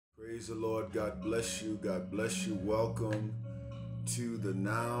Praise the Lord. God bless you. God bless you. Welcome to the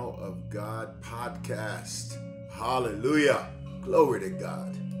Now of God podcast. Hallelujah. Glory to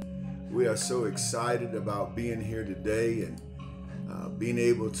God. We are so excited about being here today and being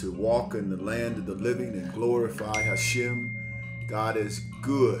able to walk in the land of the living and glorify Hashem. God is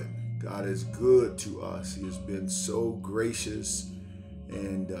good. God is good to us. He has been so gracious.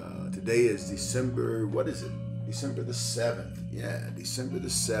 And today is December, what is it? December the 7th. Yeah, December the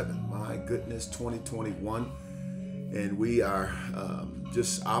 7th. My goodness, 2021. And we are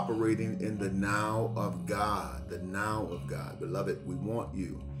just operating in the now of God, the now of God. Beloved, we want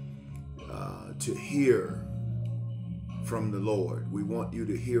you to hear from the Lord. We want you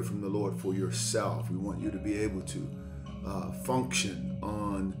to hear from the Lord for yourself. We want you to be able to function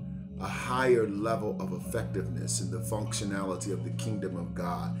on a higher level of effectiveness in the functionality of the kingdom of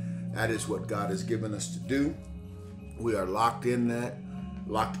God. That is what God has given us to do. We are locked in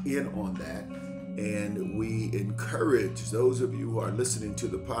on that. And we encourage those of you who are listening to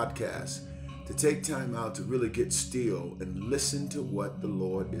the podcast to take time out to really get still and listen to what the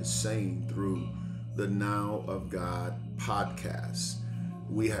Lord is saying through the Now of God podcast.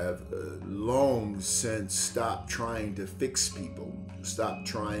 We have long since stopped trying to fix people, stopped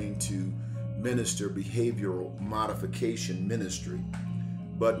trying to minister behavioral modification ministry.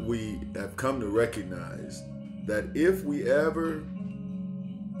 But we have come to recognize that if we ever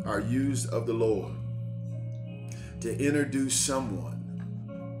are used of the Lord to introduce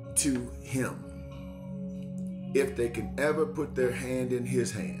someone to Him, if they can ever put their hand in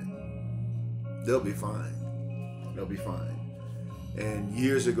His hand, they'll be fine. They'll be fine. And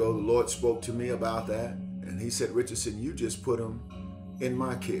years ago, the Lord spoke to me about that. And He said, Richardson, you just put them in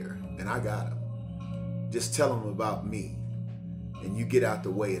my care and I got them. Just tell them about me and you get out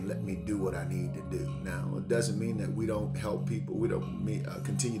the way and let me do what I need to do. Now, it doesn't mean that we don't help people. We don't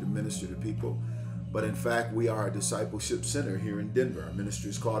continue to minister to people. But in fact, we are a discipleship center here in Denver. Our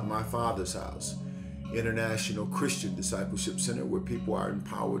ministry is called My Father's House, International Christian Discipleship Center, where people are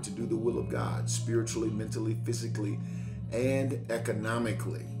empowered to do the will of God, spiritually, mentally, physically, and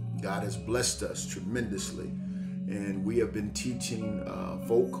economically. God has blessed us tremendously. And we have been teaching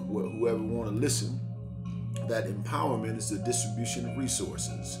folk, whoever want to listen, that empowerment is the distribution of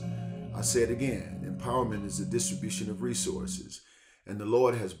resources. I say it again, empowerment is the distribution of resources. And the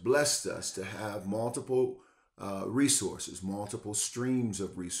Lord has blessed us to have multiple resources, multiple streams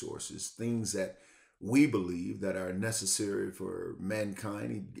of resources, things that we believe that are necessary for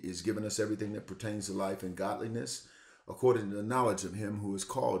mankind. He has given us everything that pertains to life and godliness according to the knowledge of Him who has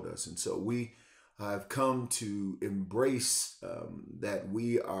called us. And so we have come to embrace that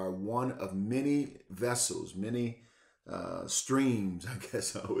we are one of many vessels, many streams, I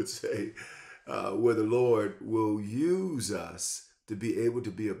guess I would say, where the Lord will use us to be able to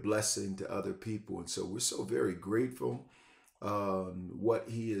be a blessing to other people. And so we're so very grateful what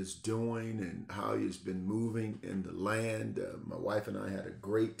He is doing and how He has been moving in the land. My wife and I had a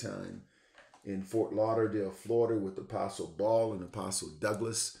great time in Fort Lauderdale, Florida, with Apostle Ball and Apostle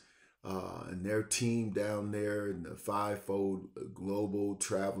Douglas and their team down there in the fivefold global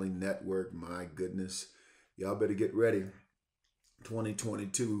traveling network. My goodness, y'all better get ready.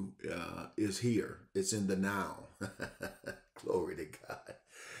 2022 is here. It's in the now. Glory to God.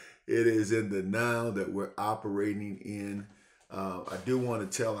 It is in the now that we're operating in. I do want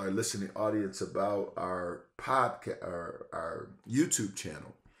to tell our listening audience about our podcast, our YouTube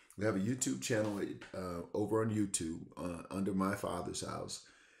channel. We have a YouTube channel over on YouTube under My Father's House.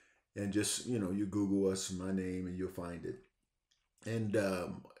 And just, you Google us, my name, and you'll find it. And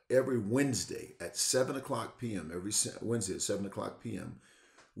every Wednesday at 7 o'clock p.m., every Wednesday at 7 o'clock p.m.,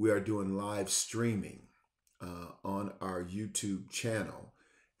 we are doing live streaming on our YouTube channel.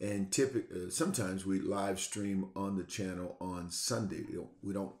 And sometimes we live stream on the channel on Sunday.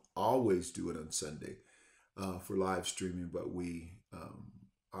 We don't always do it on Sunday for live streaming, but we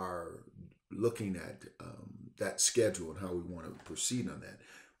are looking at that schedule and how we want to proceed on that.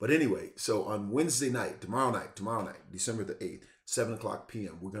 But anyway, so on Wednesday night, tomorrow night, December the 8th, 7 o'clock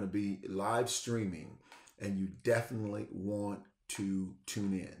p.m., we're going to be live streaming, and you definitely want to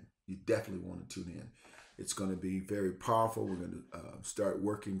tune in. You definitely want to tune in. It's going to be very powerful. We're going to start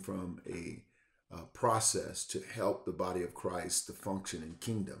working from a process to help the body of Christ to function in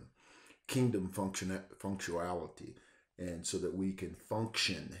kingdom functionality, and so that we can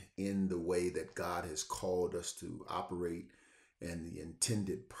function in the way that God has called us to operate and the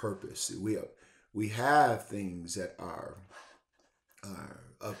intended purpose. We have things that are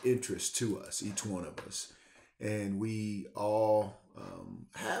of interest to us, each one of us, and we all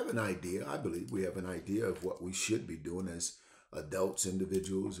have an idea. I believe we have an idea of what we should be doing as adults,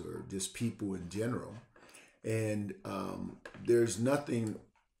 individuals, or just people in general. And there's nothing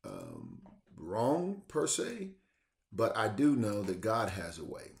wrong per se, but I do know that God has a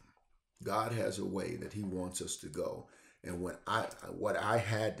way. God has a way that he wants us to go. And what I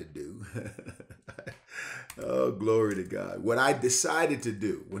had to do, oh, glory to God, what I decided to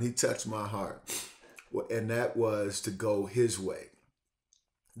do when he touched my heart, and that was to go his way,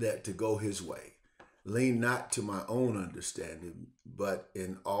 lean not to my own understanding, but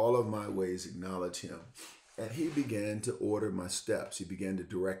in all of my ways acknowledge him. And he began to order my steps. He began to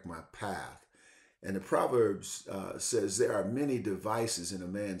direct my path. And the Proverbs says, there are many devices in a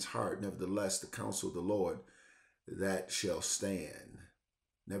man's heart. Nevertheless, the counsel of the Lord, that shall stand.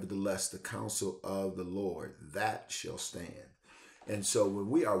 Nevertheless, the counsel of the Lord, that shall stand. And so when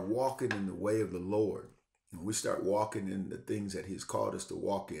we are walking in the way of the Lord, when we start walking in the things that he's called us to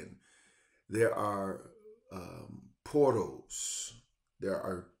walk in, there are portals, there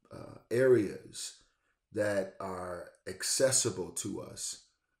are areas that are accessible to us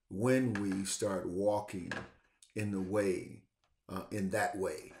when we start walking in the way, in that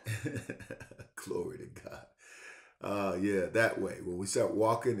way. Glory to God. Yeah, that way. When we start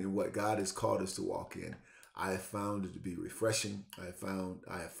walking in what God has called us to walk in, I have found it to be refreshing. I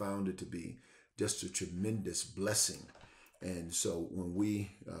have found it to be just a tremendous blessing. And so when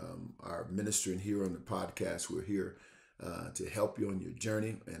we are ministering here on the podcast, we're here to help you on your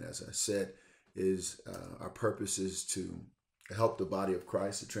journey. And as I said, our purpose is to help the body of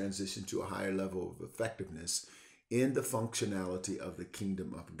Christ to transition to a higher level of effectiveness in the functionality of the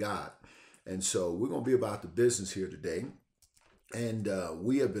kingdom of God. And so we're going to be about the business here today. And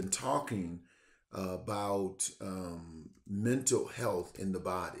we have been talking about mental health in the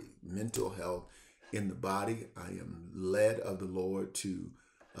body. Mental health in the body. I am led of the Lord to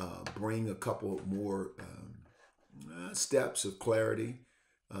bring a couple more steps of clarity,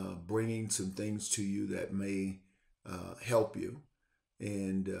 bringing some things to you that may help you.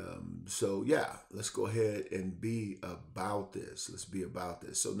 And so, yeah, let's go ahead and be about this. Let's be about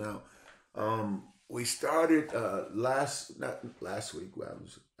this. So now, we started not last week. Well, I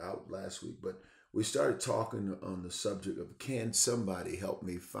was out last week, but we started talking on the subject of, can somebody help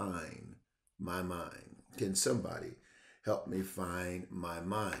me find my mind? Can somebody help me find my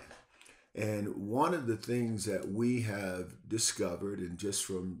mind? And one of the things that we have discovered, and just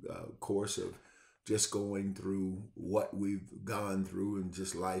from course of just going through what we've gone through and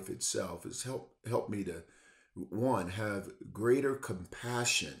just life itself, is help me to, one, have greater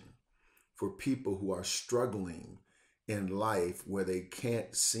compassion for people who are struggling in life where they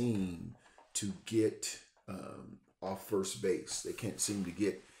can't seem to get off first base. They can't seem to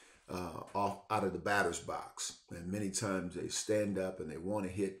get off out of the batter's box. And many times they stand up and they want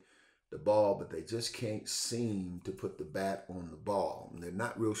to hit the ball, but they just can't seem to put the bat on the ball. And they're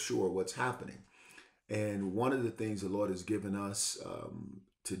not real sure what's happening. And one of the things the Lord has given us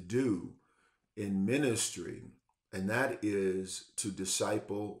to do in ministry, and that is to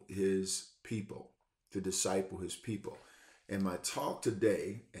disciple his people, And my talk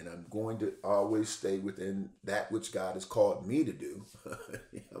today, and I'm going to always stay within that which God has called me to do.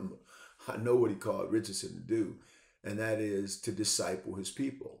 I know what he called Richardson to do, and that is to disciple his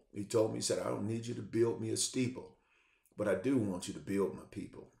people. He told me, he said, I don't need you to build me a steeple, but I do want you to build my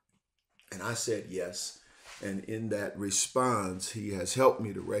people. And I said, yes. And in that response, he has helped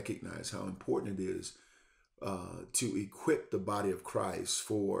me to recognize how important it is to equip the body of Christ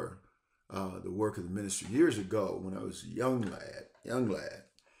for the work of the ministry. Years ago, when I was a young lad,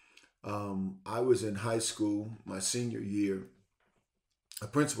 I was in high school, my senior year. A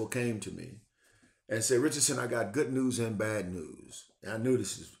principal came to me and said, Richardson, I got good news and bad news. And I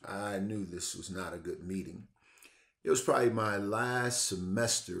knew this was not a good meeting. It was probably my last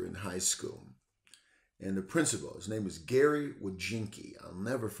semester in high school. And the principal, his name was Gary Wajinki. I'll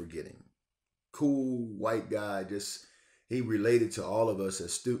never forget him. Cool white guy, he related to all of us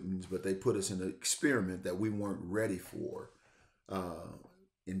as students, but they put us in an experiment that we weren't ready for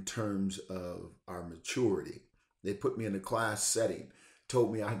in terms of our maturity. They put me in a class setting,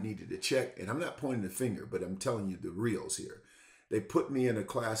 told me I needed to check, and I'm not pointing the finger, but I'm telling you the reals here. They put me in a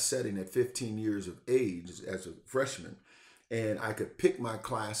class setting at 15 years of age as a freshman, and I could pick my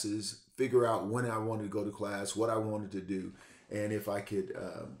classes, figure out when I wanted to go to class, what I wanted to do, and if I could,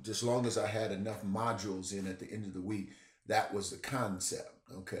 just long as I had enough modules in at the end of the week, that was the concept,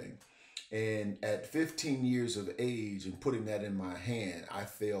 okay? And at 15 years of age and putting that in my hand, I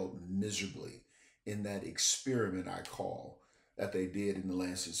failed miserably in that experiment I call that they did in the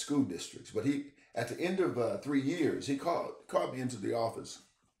Lansing school districts. But at the end of 3 years, he called me into the office,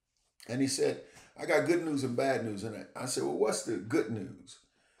 and he said, I got good news and bad news. And I said, well, what's the good news?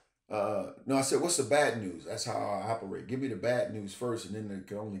 No, I said, what's the bad news? That's how I operate. Give me the bad news first, and then it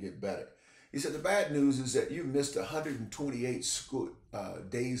can only get better. He said, the bad news is that you missed 128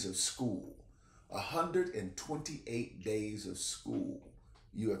 days of school. 128 days of school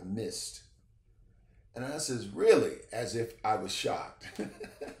you have missed. And I says, really? As if I was shocked.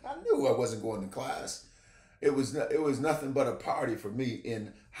 I knew I wasn't going to class. It was nothing but a party for me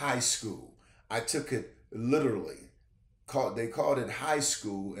in high school. I took it literally. They called it high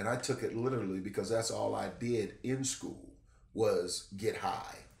school, and I took it literally because that's all I did in school was get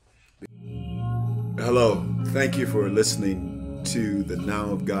high. Hello. Thank you for listening to the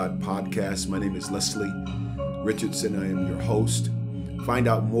Now of God podcast. My name is Leslie Richardson. I am your host. Find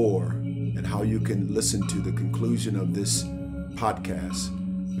out more and how you can listen to the conclusion of this podcast.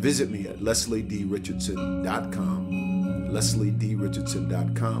 Visit me at lesliedrichardson.com,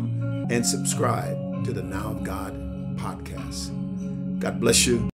 lesliedrichardson.com, and subscribe to the Now of God podcast. God bless you.